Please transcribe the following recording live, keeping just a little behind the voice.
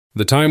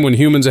The time when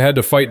humans had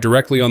to fight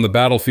directly on the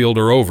battlefield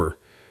are over.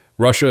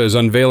 Russia is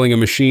unveiling a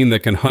machine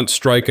that can hunt,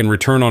 strike, and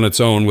return on its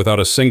own without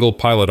a single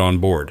pilot on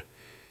board.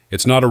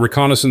 It's not a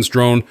reconnaissance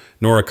drone,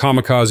 nor a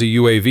kamikaze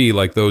UAV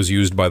like those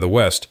used by the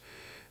West.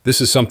 This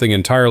is something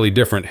entirely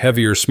different,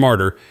 heavier,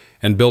 smarter,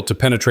 and built to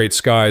penetrate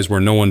skies where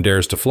no one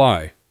dares to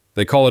fly.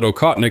 They call it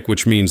Okhotnik,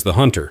 which means the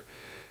hunter.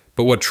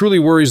 But what truly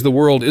worries the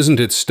world isn't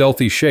its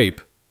stealthy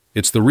shape,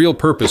 it's the real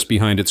purpose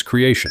behind its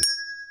creation.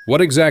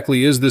 What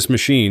exactly is this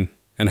machine,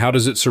 and how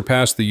does it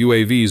surpass the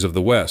UAVs of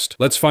the West?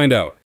 Let's find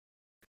out.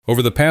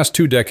 Over the past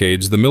 2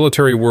 decades, the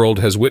military world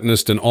has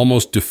witnessed an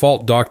almost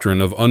default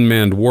doctrine of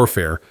unmanned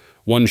warfare,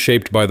 one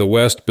shaped by the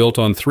West, built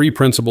on 3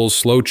 principles: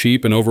 slow,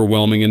 cheap, and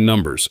overwhelming in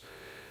numbers.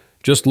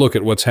 Just look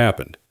at what's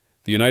happened.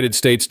 The United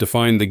States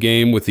defined the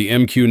game with the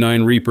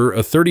MQ-9 Reaper, a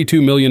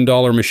 $32 million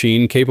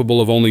machine capable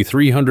of only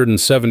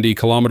 370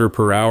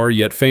 km/h,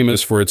 yet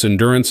famous for its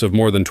endurance of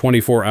more than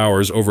 24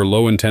 hours over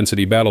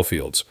low-intensity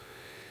battlefields.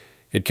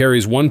 It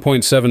carries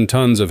 1.7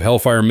 tons of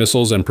Hellfire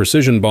missiles and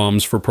precision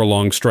bombs for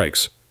prolonged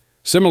strikes.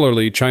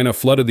 Similarly, China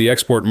flooded the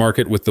export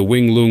market with the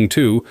Wing Lung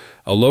 2,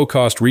 a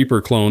low-cost Reaper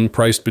clone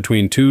priced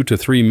between $2 to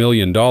 $3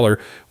 million,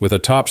 with a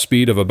top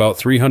speed of about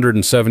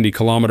 370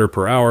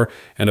 km/h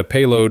and a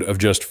payload of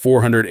just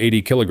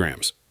 480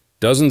 kilograms.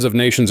 Dozens of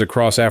nations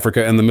across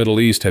Africa and the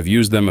Middle East have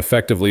used them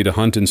effectively to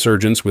hunt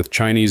insurgents with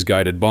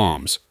Chinese-guided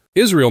bombs.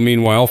 Israel,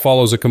 meanwhile,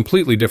 follows a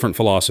completely different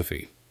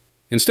philosophy.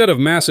 Instead of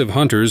massive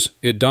hunters,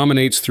 it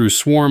dominates through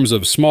swarms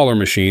of smaller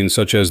machines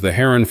such as the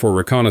Heron for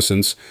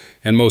reconnaissance,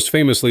 and most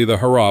famously the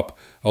Harop,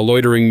 a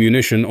loitering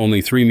munition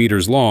only 3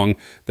 meters long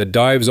that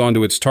dives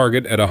onto its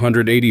target at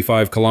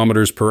 185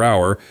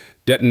 km/h,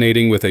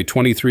 detonating with a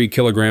 23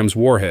 kilograms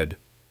warhead.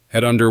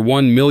 At under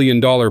 $1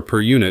 million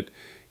per unit,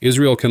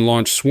 Israel can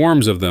launch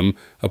swarms of them,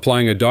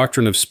 applying a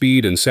doctrine of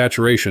speed and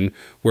saturation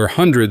where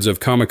hundreds of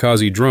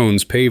kamikaze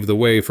drones pave the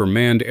way for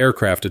manned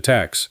aircraft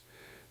attacks.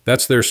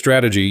 That's their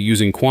strategy,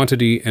 using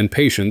quantity and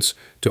patience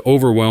to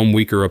overwhelm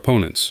weaker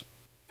opponents.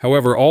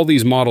 However, all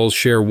these models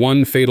share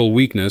one fatal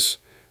weakness: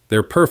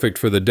 they're perfect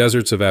for the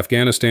deserts of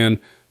Afghanistan,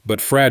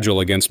 but fragile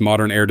against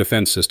modern air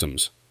defense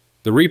systems.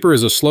 The Reaper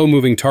is a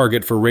slow-moving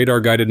target for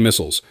radar-guided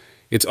missiles.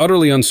 It's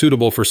utterly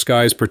unsuitable for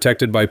skies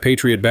protected by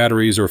Patriot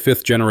batteries or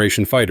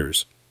 5th-generation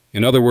fighters.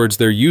 In other words,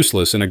 they're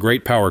useless in a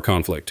great power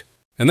conflict.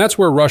 And that's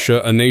where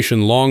Russia, a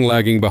nation long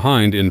lagging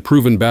behind in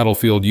proven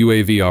battlefield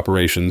UAV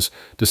operations,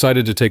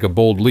 decided to take a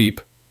bold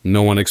leap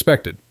no one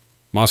expected.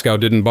 Moscow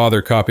didn't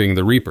bother copying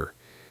the Reaper.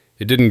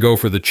 It didn't go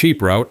for the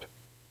cheap route.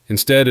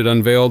 Instead, it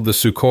unveiled the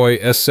Sukhoi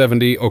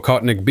S-70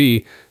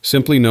 Okhotnik-B,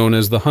 simply known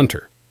as the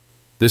Hunter.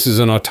 This is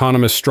an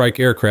autonomous strike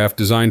aircraft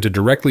designed to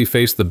directly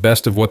face the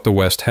best of what the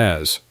West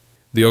has.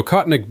 The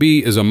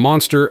Okhotnik-B is a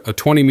monster, a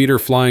 20-meter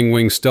flying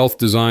wing stealth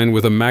design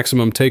with a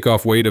maximum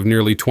takeoff weight of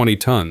nearly 20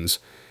 tons.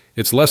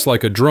 It's less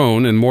like a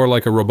drone and more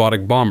like a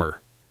robotic bomber.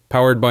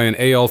 Powered by an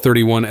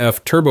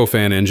AL-31F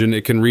turbofan engine,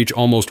 it can reach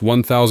almost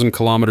 1,000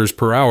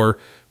 km/h,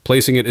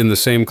 placing it in the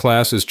same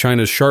class as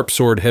China's Sharp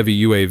Sword heavy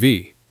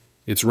UAV.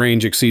 Its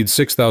range exceeds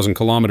 6,000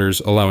 kilometers,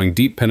 allowing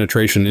deep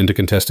penetration into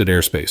contested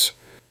airspace.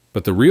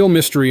 But the real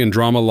mystery and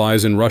drama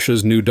lies in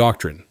Russia's new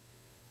doctrine.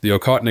 The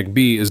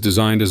Okhotnik-B is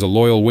designed as a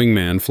loyal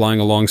wingman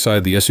flying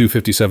alongside the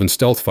Su-57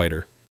 stealth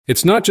fighter.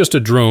 It's not just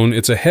a drone,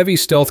 it's a heavy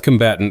stealth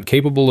combatant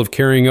capable of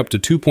carrying up to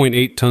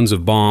 2.8 tons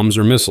of bombs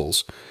or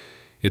missiles.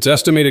 Its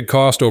estimated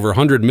cost, over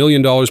 $100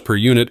 million per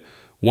unit,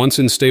 once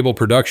in stable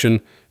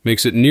production,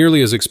 makes it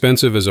nearly as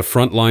expensive as a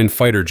frontline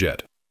fighter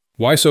jet.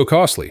 Why so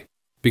costly?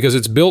 Because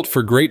it's built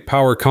for great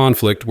power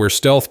conflict where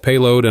stealth,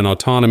 payload, and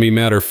autonomy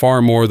matter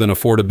far more than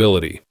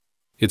affordability.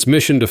 Its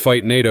mission to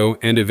fight NATO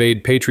and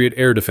evade Patriot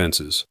air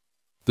defenses.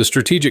 The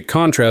strategic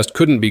contrast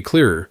couldn't be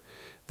clearer.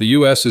 The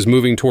U.S. is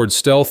moving towards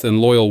stealth and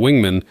loyal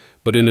wingmen,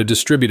 but in a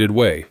distributed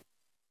way.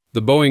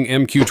 The Boeing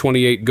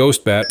MQ-28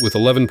 Ghostbat, with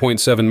 11.7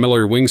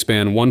 mm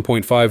wingspan,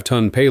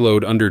 1.5-ton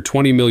payload under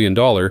 $20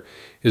 million,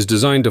 is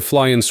designed to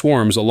fly in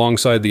swarms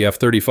alongside the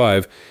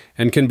F-35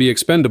 and can be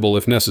expendable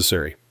if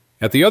necessary.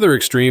 At the other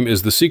extreme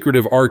is the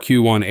secretive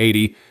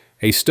RQ-180,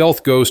 a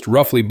stealth ghost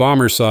roughly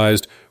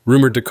bomber-sized,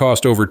 rumored to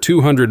cost over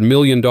 $200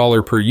 million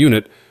per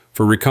unit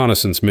for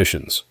reconnaissance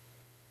missions.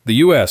 The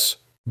U.S.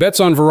 bets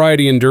on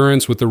variety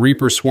endurance with the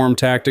Reaper swarm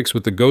tactics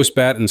with the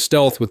Ghostbat and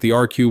stealth with the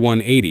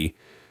RQ-180.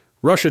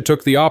 Russia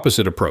took the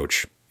opposite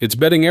approach. It's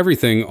betting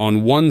everything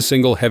on one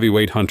single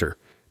heavyweight hunter.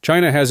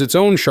 China has its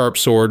own Sharp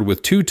Sword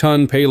with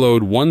 2-ton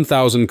payload,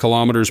 1,000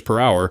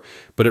 km/h,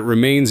 but it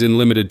remains in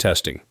limited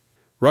testing.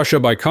 Russia,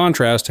 by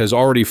contrast, has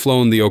already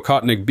flown the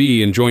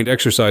Okhotnik-B in joint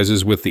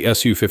exercises with the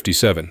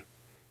Su-57.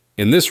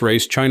 In this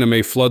race, China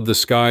may flood the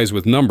skies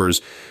with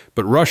numbers,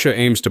 but Russia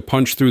aims to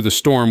punch through the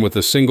storm with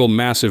a single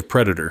massive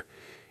predator.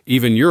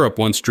 Even Europe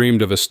once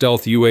dreamed of a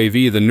stealth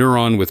UAV, the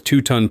Neuron, with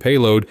 2-ton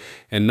payload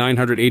and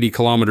 980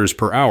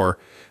 km/h,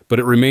 but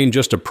it remained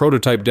just a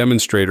prototype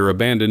demonstrator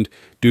abandoned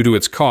due to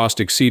its cost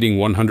exceeding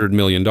 $100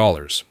 million.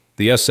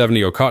 The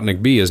S-70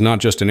 Okhotnik-B is not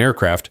just an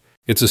aircraft,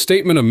 it's a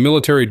statement of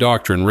military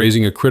doctrine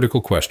raising a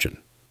critical question.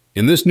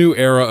 In this new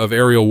era of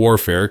aerial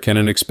warfare, can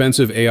an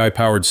expensive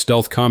AI-powered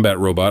stealth combat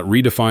robot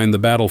redefine the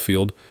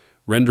battlefield,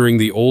 rendering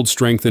the old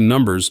strength in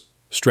numbers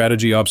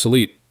strategy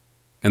obsolete?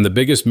 And the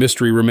biggest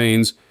mystery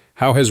remains,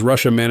 how has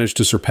Russia managed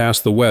to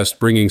surpass the West,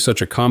 bringing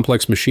such a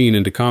complex machine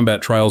into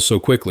combat trials so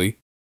quickly?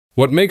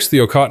 What makes the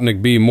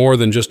Okhotnik-B more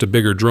than just a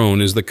bigger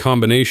drone is the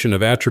combination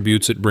of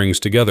attributes it brings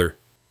together.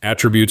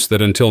 Attributes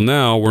that until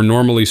now were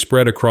normally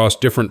spread across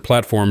different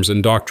platforms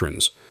and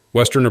doctrines.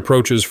 Western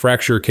approaches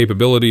fracture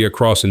capability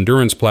across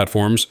endurance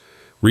platforms,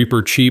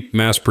 Reaper cheap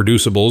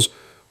mass-producibles,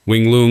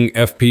 Winglung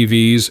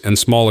FPVs, and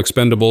small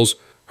expendables,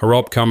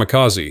 Harop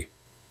kamikaze.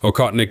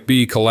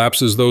 Okhotnik-B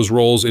collapses those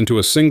roles into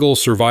a single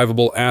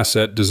survivable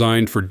asset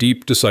designed for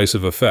deep,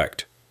 decisive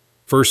effect.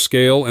 First,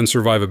 scale and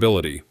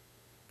survivability.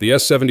 The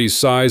S-70's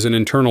size and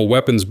internal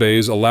weapons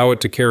bays allow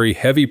it to carry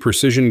heavy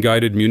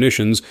precision-guided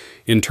munitions,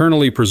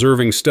 internally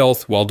preserving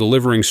stealth while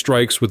delivering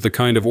strikes with the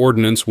kind of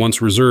ordnance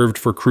once reserved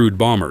for crewed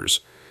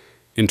bombers.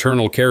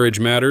 Internal carriage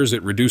matters.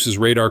 It reduces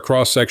radar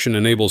cross-section,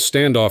 enables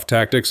standoff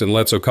tactics, and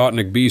lets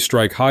Okhotnik-B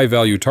strike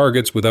high-value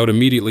targets without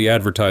immediately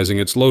advertising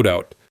its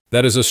loadout.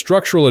 That is a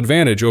structural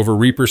advantage over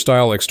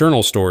Reaper-style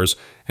external stores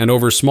and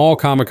over small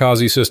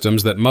kamikaze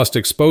systems that must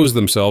expose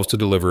themselves to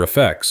deliver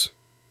effects.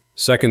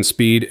 Second,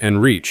 speed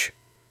and reach.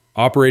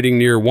 Operating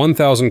near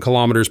 1,000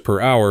 kilometers per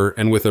hour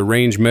and with a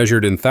range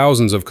measured in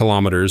thousands of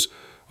kilometers,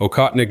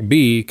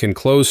 Okhotnik-B can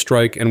close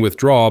strike and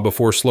withdraw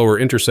before slower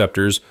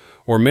interceptors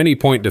or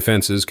many-point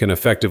defenses can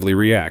effectively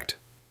react.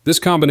 This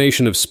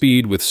combination of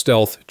speed with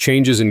stealth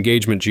changes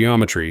engagement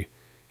geometry.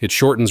 It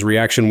shortens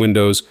reaction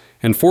windows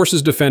and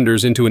forces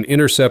defenders into an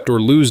intercept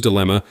or lose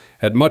dilemma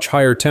at much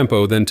higher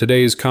tempo than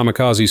today's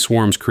kamikaze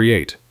swarms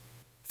create.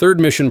 Third,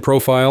 mission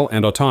profile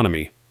and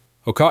autonomy.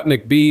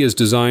 Okhotnik-B is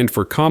designed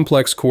for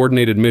complex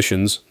coordinated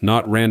missions,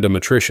 not random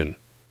attrition.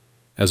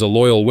 As a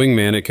loyal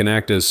wingman, it can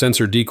act as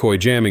sensor decoy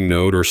jamming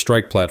node or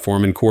strike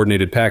platform in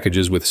coordinated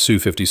packages with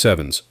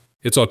Su-57s.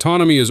 Its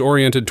autonomy is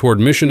oriented toward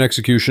mission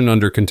execution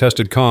under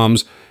contested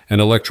comms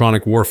and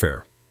electronic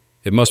warfare.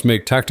 It must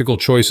make tactical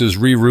choices,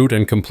 reroute,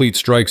 and complete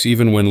strikes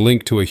even when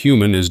linked to a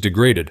human is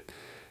degraded.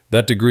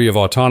 That degree of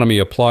autonomy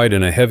applied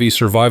in a heavy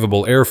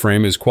survivable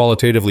airframe is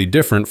qualitatively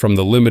different from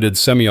the limited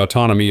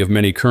semi-autonomy of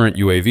many current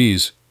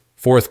UAVs.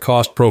 Fourth,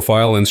 cost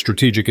profile and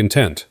strategic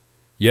intent.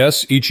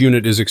 Yes, each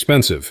unit is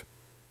expensive,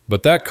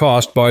 but that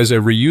cost buys a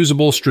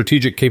reusable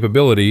strategic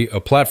capability,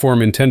 a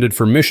platform intended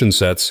for mission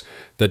sets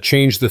that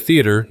change the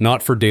theater,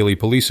 not for daily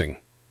policing.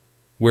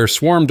 Where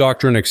swarm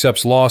doctrine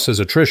accepts loss as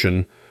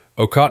attrition,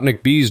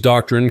 Okhotnik-B's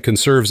doctrine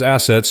conserves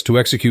assets to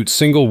execute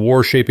single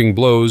war-shaping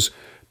blows,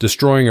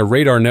 destroying a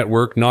radar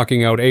network,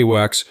 knocking out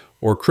AWACS,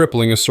 or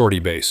crippling a sortie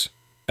base.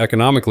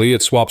 Economically,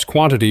 it swaps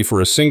quantity for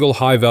a single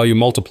high-value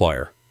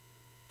multiplier.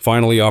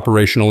 Finally,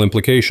 operational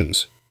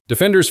implications.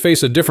 Defenders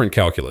face a different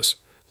calculus.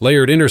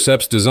 Layered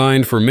intercepts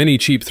designed for many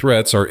cheap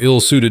threats are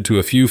ill-suited to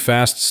a few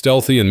fast,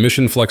 stealthy, and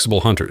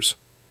mission-flexible hunters.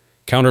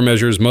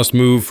 Countermeasures must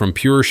move from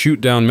pure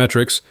shoot-down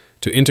metrics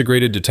to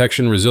integrated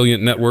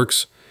detection-resilient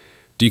networks,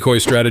 decoy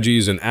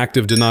strategies, and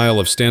active denial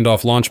of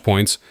standoff launch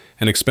points,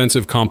 and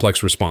expensive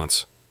complex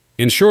response.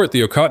 In short,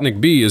 the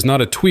Okhotnik-B is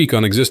not a tweak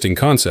on existing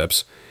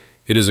concepts.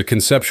 It is a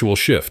conceptual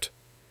shift.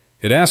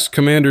 It asks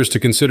commanders to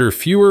consider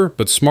fewer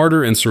but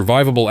smarter and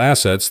survivable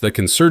assets that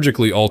can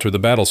surgically alter the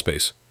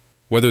battlespace.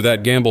 Whether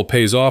that gamble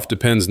pays off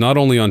depends not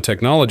only on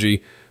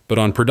technology, but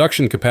on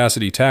production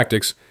capacity,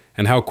 tactics,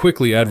 and how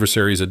quickly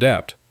adversaries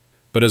adapt.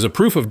 But as a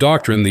proof of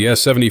doctrine, the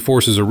S-70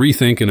 forces a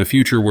rethink in a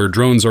future where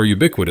drones are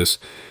ubiquitous.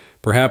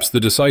 Perhaps the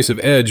decisive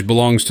edge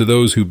belongs to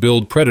those who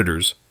build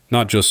predators,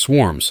 not just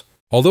swarms.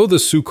 Although the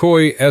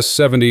Sukhoi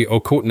S-70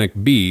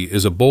 Okhotnik-B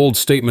is a bold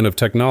statement of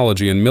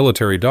technology and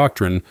military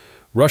doctrine,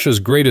 Russia's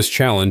greatest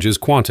challenge is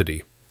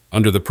quantity.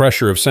 Under the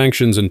pressure of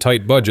sanctions and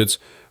tight budgets,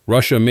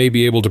 Russia may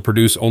be able to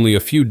produce only a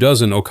few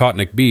dozen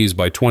Okhotnik-Bs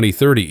by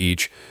 2030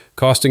 each,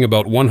 costing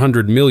about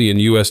 100 million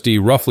USD,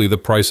 roughly the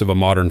price of a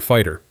modern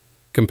fighter.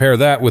 Compare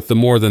that with the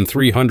more than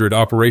 300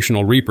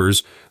 operational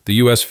Reapers the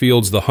U.S.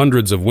 fields, the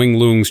hundreds of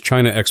Winglungs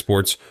China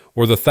exports,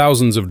 or the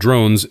thousands of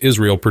drones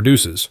Israel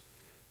produces.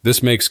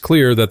 This makes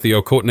clear that the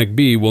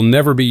Okhotnik-B will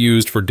never be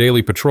used for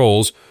daily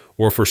patrols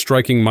or for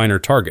striking minor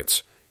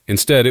targets.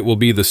 Instead, it will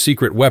be the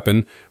secret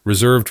weapon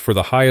reserved for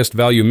the highest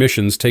value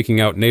missions, taking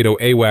out NATO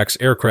AWACS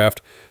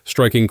aircraft,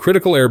 striking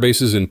critical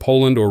airbases in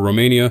Poland or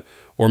Romania,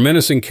 or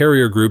menacing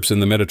carrier groups in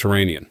the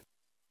Mediterranean.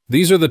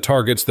 These are the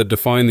targets that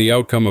define the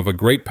outcome of a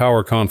great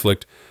power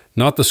conflict,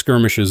 not the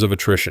skirmishes of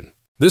attrition.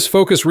 This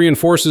focus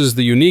reinforces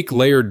the unique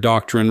layered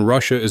doctrine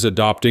Russia is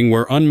adopting,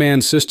 where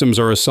unmanned systems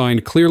are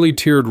assigned clearly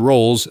tiered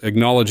roles,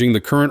 acknowledging the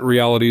current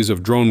realities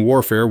of drone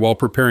warfare while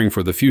preparing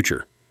for the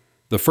future.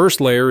 The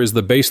first layer is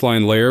the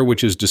baseline layer,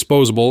 which is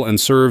disposable and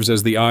serves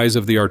as the eyes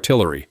of the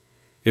artillery.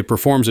 It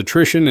performs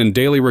attrition and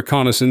daily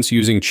reconnaissance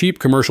using cheap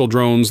commercial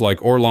drones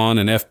like Orlan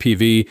and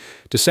FPV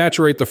to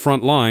saturate the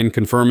front line,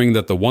 confirming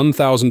that the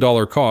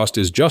 $1,000 cost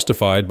is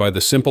justified by the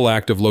simple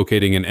act of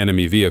locating an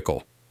enemy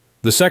vehicle.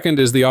 The second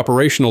is the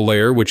operational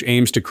layer, which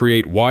aims to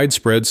create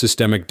widespread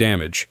systemic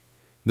damage.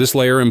 This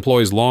layer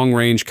employs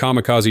long-range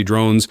kamikaze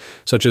drones,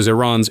 such as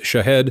Iran's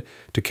Shahed,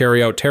 to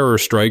carry out terror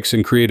strikes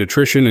and create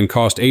attrition and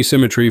cost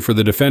asymmetry for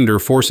the defender,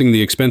 forcing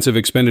the expensive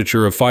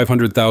expenditure of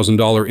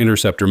 $500,000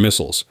 interceptor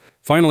missiles.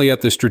 Finally,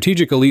 at the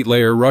strategic elite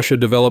layer, Russia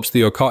develops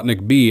the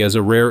Okhotnik-B as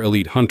a rare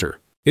elite hunter.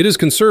 It is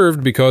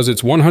conserved because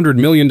its $100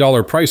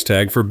 million price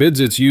tag forbids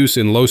its use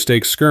in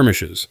low-stakes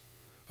skirmishes.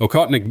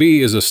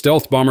 Okhotnik-B is a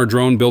stealth bomber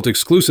drone built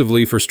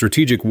exclusively for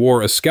strategic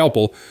war, a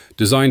scalpel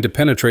designed to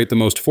penetrate the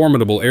most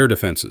formidable air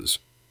defenses.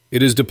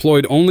 It is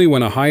deployed only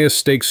when a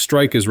highest-stakes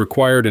strike is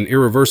required, an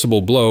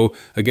irreversible blow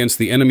against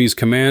the enemy's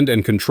command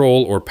and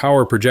control or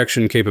power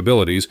projection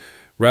capabilities,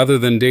 rather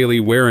than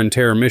daily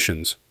wear-and-tear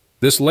missions.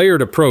 This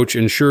layered approach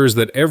ensures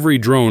that every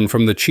drone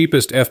from the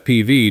cheapest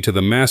FPV to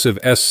the massive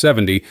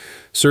S-70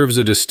 serves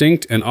a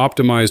distinct and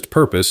optimized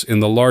purpose in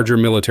the larger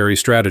military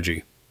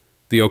strategy.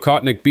 The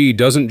Okhotnik-B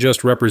doesn't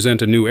just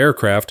represent a new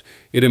aircraft,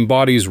 it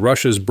embodies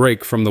Russia's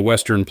break from the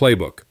Western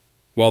playbook.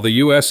 While the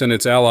US and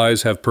its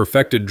allies have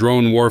perfected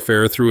drone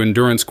warfare through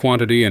endurance,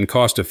 quantity, and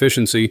cost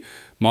efficiency,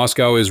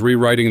 Moscow is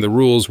rewriting the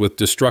rules with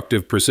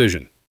destructive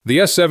precision. The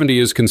S-70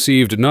 is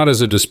conceived not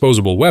as a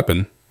disposable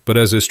weapon, but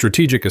as a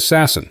strategic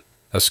assassin,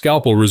 a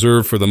scalpel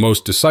reserved for the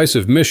most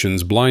decisive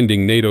missions,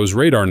 blinding NATO's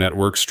radar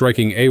network,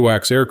 striking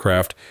AWACS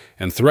aircraft,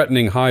 and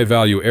threatening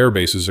high-value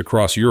airbases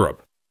across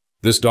Europe.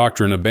 This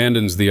doctrine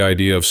abandons the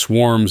idea of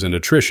swarms and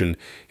attrition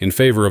in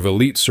favor of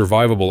elite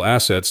survivable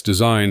assets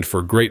designed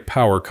for great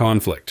power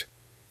conflict.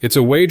 It's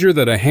a wager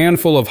that a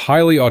handful of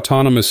highly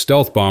autonomous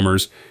stealth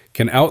bombers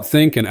can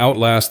outthink and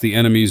outlast the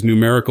enemy's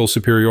numerical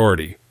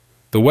superiority.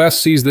 The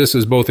West sees this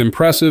as both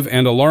impressive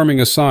and alarming,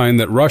 a sign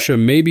that Russia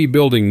may be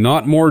building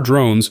not more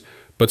drones,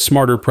 but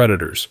smarter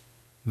predators.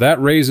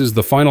 That raises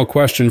the final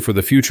question for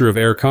the future of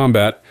air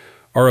combat.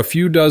 Are a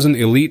few dozen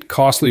elite,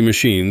 costly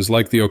machines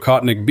like the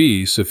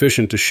Okhotnik-B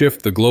sufficient to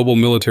shift the global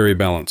military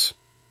balance?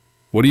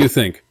 What do you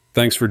think?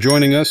 Thanks for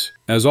joining us.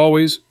 As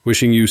always,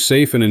 wishing you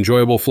safe and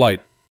enjoyable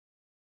flight.